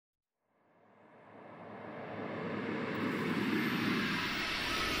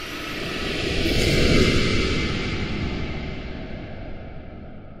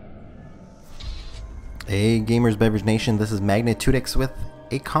Gamers Beverage Nation, this is Magnitudex with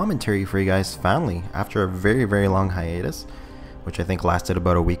a commentary for you guys finally after a very long hiatus, which I think lasted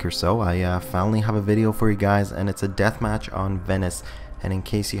about a week or so. I finally have a video for you guys, and it's a deathmatch on Venice. And in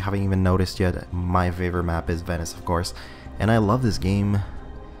case you haven't even noticed yet, my favorite map is Venice, of course, and I love this game.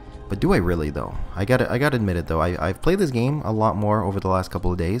 But do I really though? I gotta admit it though, I've played this game a lot more over the last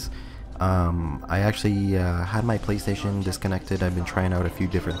couple of days. I actually had my PlayStation disconnected. I've been trying out a few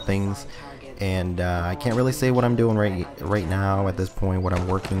different things, and I can't really say what I'm doing right now at this point, what I'm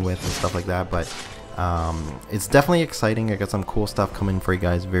working with and stuff like that, but it's definitely exciting. I got some cool stuff coming for you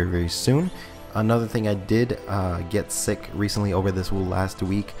guys very soon. Another thing, I did get sick recently over this last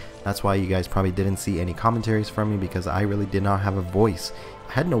week. That's why you guys probably didn't see any commentaries from me, because I really did not have a voice.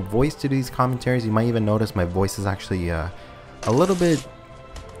 I had no voice to do these commentaries. You might even notice my voice is actually a little bit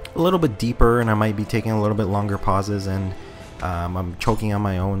deeper, and I might be taking a little bit longer pauses, and I'm choking on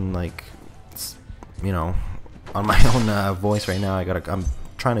my own, like, you know, on my own voice right now. I'm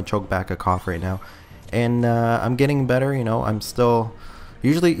trying to choke back a cough right now, and I'm getting better. You know, I'm still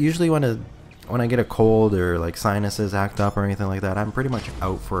usually when I get a cold or like sinuses act up or anything like that, I'm pretty much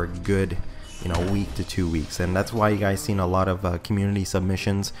out for a good, you know, week to 2 weeks, and that's why you guys seen a lot of community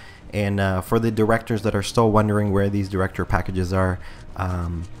submissions. And for the directors that are still wondering where these director packages are,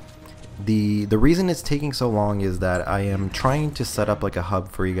 the reason it's taking so long is that I am trying to set up like a hub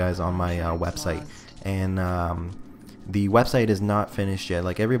for you guys on my website, and the website is not finished yet.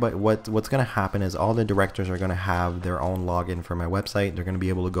 Like, everybody, what's gonna happen is all the directors are gonna have their own login for my website. They're gonna be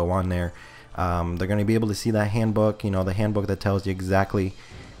able to go on there. They're gonna be able to see that handbook, you know, the handbook that tells you exactly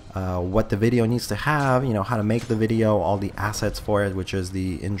what the video needs to have, you know, how to make the video, all the assets for it, which is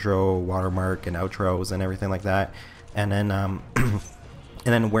the intro, watermark, and outros and everything like that, and then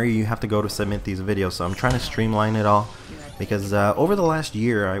and then where you have to go to submit these videos. So I'm trying to streamline it all, because over the last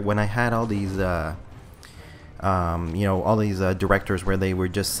year, when I had all these you know, all these directors where they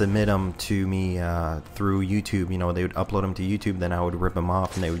would just submit them to me through YouTube, you know, they would upload them to YouTube, then I would rip them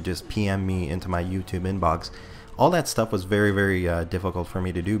off and they would just PM me into my YouTube inbox. All that stuff was very difficult for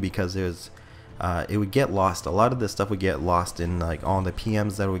me to do, because it would get lost. A lot of this stuff would get lost in like all the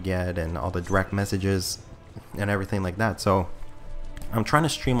PMs that I would get and all the direct messages and everything like that. So I'm trying to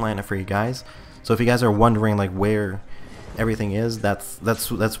streamline it for you guys. So if you guys are wondering like where everything is, that's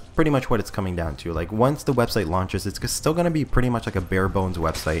pretty much what it's coming down to. Like, once the website launches, it's still going to be pretty much like a bare bones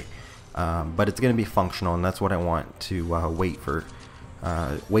website, but it's going to be functional, and that's what I want to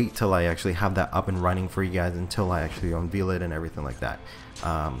wait till I actually have that up and running for you guys, until I actually unveil it and everything like that.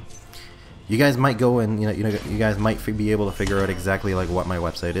 You guys might go and you guys might be able to figure out exactly like what my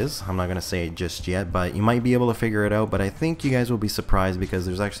website is. I'm not gonna say it just yet, but you might be able to figure it out. But I think you guys will be surprised, because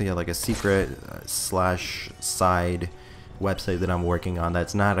there's actually like a secret slash side website that I'm working on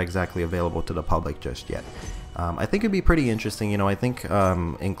that's not exactly available to the public just yet. I think it'd be pretty interesting. You know, I think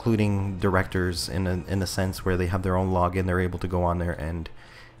including directors in a sense where they have their own login, they're able to go on there and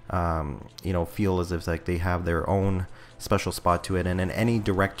you know, feel as if like they have their own special spot to it. And then any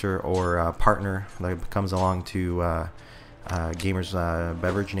director or partner that comes along to Gamers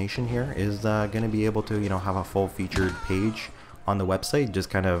Beverage Nation here is going to be able to, you know, have a full featured page on the website, just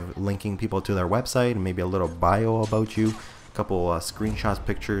kind of linking people to their website, and maybe a little bio about you, a couple screenshots,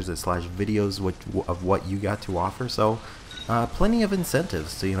 pictures, / videos of what you got to offer. So plenty of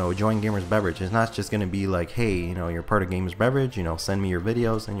incentives to, you know, join Gamers Beverage. It's not just going to be like, hey, you know, you're part of Gamers Beverage, you know, send me your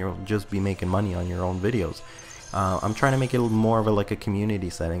videos and you'll just be making money on your own videos. I'm trying to make it more of like a community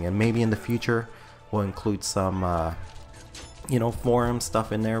setting, and maybe in the future we'll include some you know, forum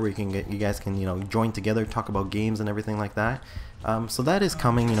stuff in there where you guys can, you know, join together, talk about games and everything like that. So that is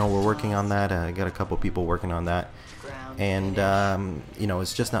coming. You know, we're working on that. I got a couple people working on that, and you know,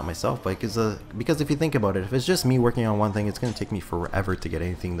 it's just not myself, but because if you think about it, if it's just me working on one thing, it's going to take me forever to get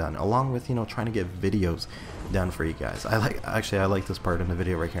anything done, along with, you know, trying to get videos done for you guys. I like this part in the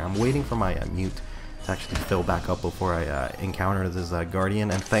video right here. I'm waiting for my mute to actually fill back up before I encounter this guardian,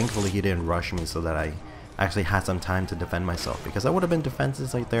 and thankfully he didn't rush me, so that I actually had some time to defend myself, because I would have been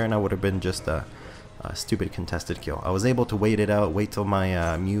defenseless right there, and I would have been just a stupid contested kill. I was able to wait it out, wait till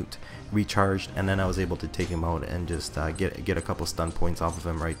my mute recharged, and then I was able to take him out and just get a couple stun points off of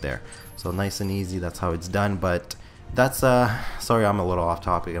him right there. So nice and easy, that's how it's done. But that's sorry, I'm a little off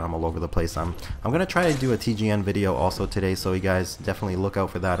topic and I'm all over the place. I'm gonna try to do a TGN video also today, so you guys definitely look out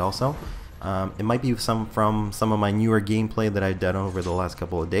for that also. It might be from some of my newer gameplay that I've done over the last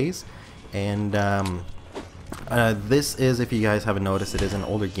couple of days, and this is, if you guys haven't noticed, it is an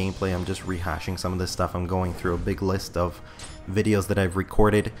older gameplay. I'm just rehashing some of this stuff. I'm going through a big list of videos that I've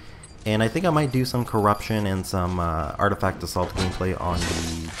recorded, And I think I might do some corruption and some artifact assault gameplay on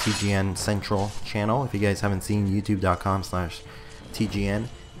the TGN Central channel. If you guys haven't seen, youtube.com/TGN.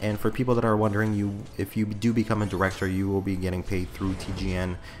 And for people that are wondering, if you do become a director, you will be getting paid through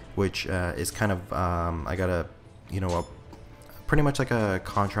TGN, which is kind of I got a pretty much like a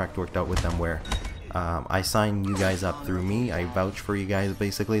contract worked out with them where I sign you guys up through me. I vouch for you guys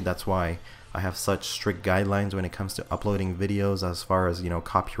basically. That's why I have such strict guidelines when it comes to uploading videos as far as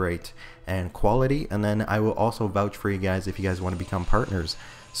copyright and quality. And then I will also vouch for you guys if you guys want to become partners.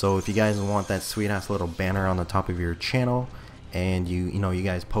 So if you guys want that sweet ass little banner on the top of your channel, and you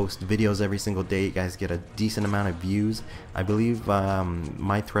guys post videos every single day, you guys get a decent amount of views. I believe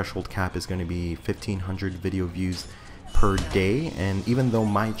my threshold cap is going to be 1,500 video views per day, and even though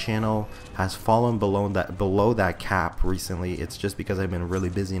my channel has fallen below that cap recently, it's just because I've been really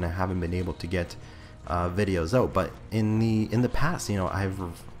busy and I haven't been able to get videos out. But in the past,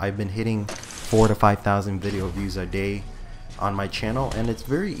 I've been hitting 4,000 to 5,000 video views a day on my channel, and it's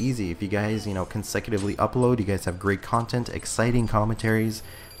very easy. If you guys consecutively upload, you guys have great content, exciting commentaries,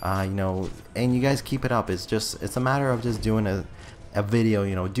 and you guys keep it up. It's a matter of just doing a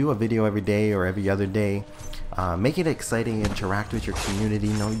video, do a video every day or every other day. Make it exciting, interact with your community,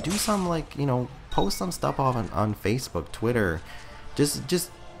 do some post some stuff off on Facebook, Twitter.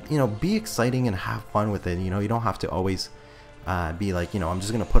 Just be exciting and have fun with it. You don't have to always be like, I'm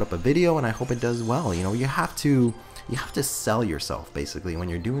just gonna put up a video and I hope it does well. You have to sell yourself basically when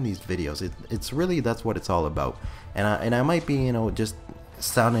you're doing these videos. It's really, that's what it's all about. And I might be just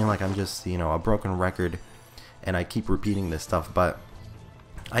sounding like I'm just a broken record and I keep repeating this stuff, but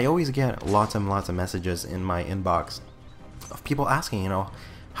I always get lots and lots of messages in my inbox of people asking,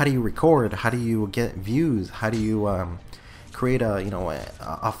 how do you record? How do you get views? How do you create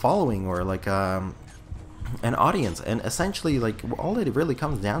a following or like an audience? And essentially, like, all it really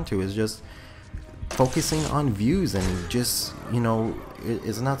comes down to is just focusing on views, and just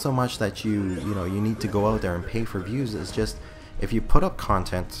it's not so much that you need to go out there and pay for views. It's just if you put up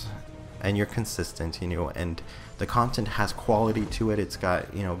content and you're consistent, and the content has quality to it. It's got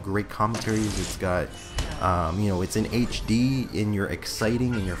great commentaries. It's got it's in HD, and you're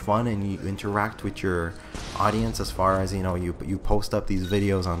exciting and you're fun, and you interact with your audience as far as you post up these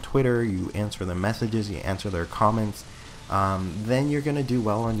videos on Twitter, you answer their messages, you answer their comments. Then you're gonna do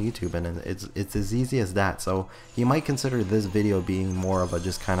well on YouTube, and it's as easy as that. So you might consider this video being more of a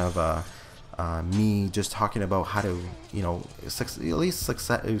just kind of a me just talking about how to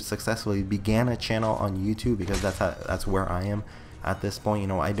successfully began a channel on YouTube, because that's where I am at this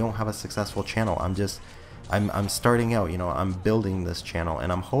point. I don't have a successful channel. I'm starting out. I'm building this channel,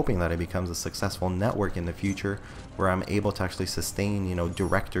 and I'm hoping that it becomes a successful network in the future where I'm able to actually sustain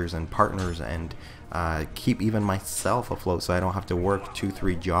directors and partners, and keep even myself afloat, so I don't have to work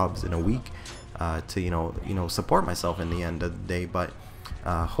 2-3 jobs in a week to support myself in the end of the day. But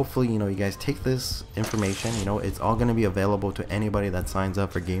hopefully you guys take this information. It's all going to be available to anybody that signs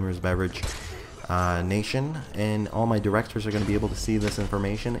up for GamersBeverage Nation, and all my directors are going to be able to see this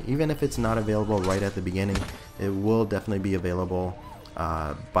information. Even if it's not available right at the beginning, it will definitely be available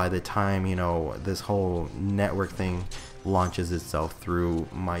by the time this whole network thing launches itself through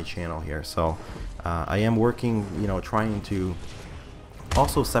my channel here. So I am working, trying to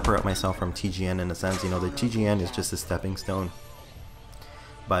also separate myself from TGN in a sense. The TGN is just a stepping stone.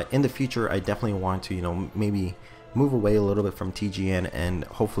 But in the future, I definitely want to, maybe move away a little bit from TGN and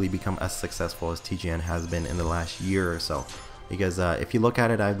hopefully become as successful as TGN has been in the last year or so. Because if you look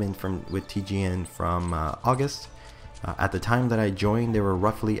at it, I've been with TGN from August. At the time that I joined, they were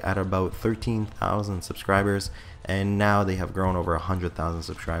roughly at about 13,000 subscribers, and now they have grown over 100,000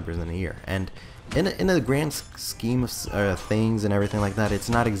 subscribers in a year. And in the grand scheme of things and everything like that, it's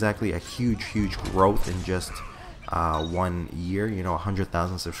not exactly a huge growth in just 1 year.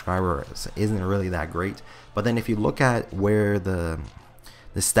 100,000 subscribers isn't really that great. But then if you look at where the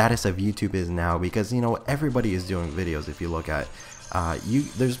status of YouTube is now, because everybody is doing videos. If you look at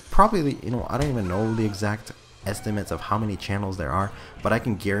there's probably I don't even know the exact estimates of how many channels there are, but I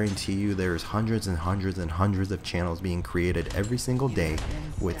can guarantee you there's hundreds and hundreds and hundreds of channels being created every single day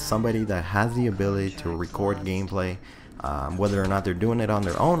with somebody that has the ability to record gameplay. Whether or not they're doing it on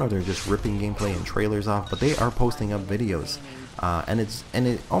their own or they're just ripping gameplay and trailers off, but they are posting up videos, and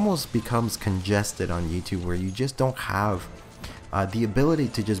it almost becomes congested on YouTube, where you just don't have the ability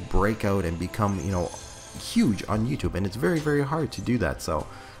to just break out and become huge on YouTube, and it's very hard to do that. So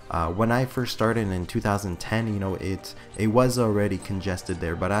when I first started in 2010, it was already congested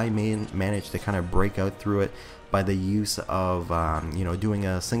there, but I managed to kind of break out through it by the use of doing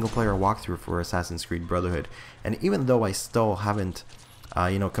a single player walkthrough for Assassin's Creed Brotherhood. And even though I still haven't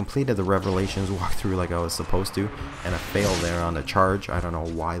you know, completed the Revelations walkthrough like I was supposed to, and I failed there on the charge. I don't know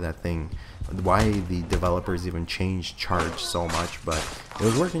why why the developers even changed charge so much, but it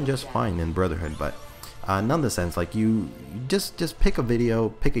was working just fine in Brotherhood. But nonetheless, like you just pick a video,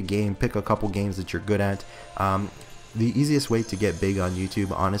 pick a game, pick a couple games that you're good at. The easiest way to get big on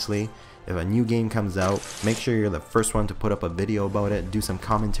YouTube, honestly, if a new game comes out, make sure you're the first one to put up a video about it, do some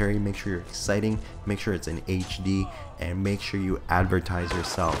commentary, make sure you're exciting, make sure it's in HD, and make sure you advertise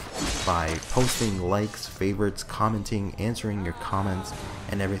yourself by posting likes, favorites, commenting, answering your comments,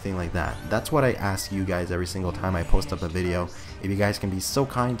 and everything like that. That's what I ask you guys every single time I post up a video. If you guys can be so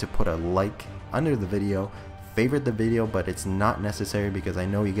kind to put a like under the video, favorite the video, but it's not necessary because I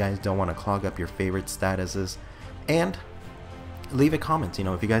know you guys don't want to clog up your favorite statuses, and leave a comment. You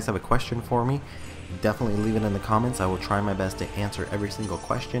know, if you guys have a question for me, definitely leave it in the comments. I will try my best to answer every single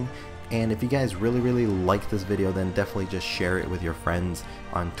question. And if you guys really like this video, then definitely just share it with your friends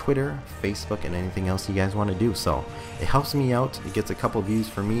on Twitter, Facebook, and anything else you guys want to do. So it helps me out, it gets a couple views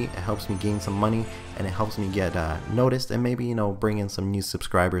for me, it helps me gain some money, and it helps me get noticed, and maybe, you know, bring in some new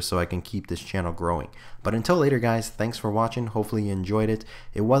subscribers so I can keep this channel growing. But until later, guys, thanks for watching. Hopefully you enjoyed it.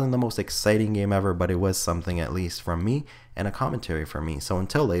 It wasn't the most exciting game ever, but it was something at least from me and a commentary from me. So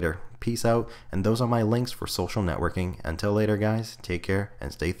until later, peace out, and those are my links for social networking. Until later, guys, take care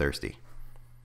and stay thirsty.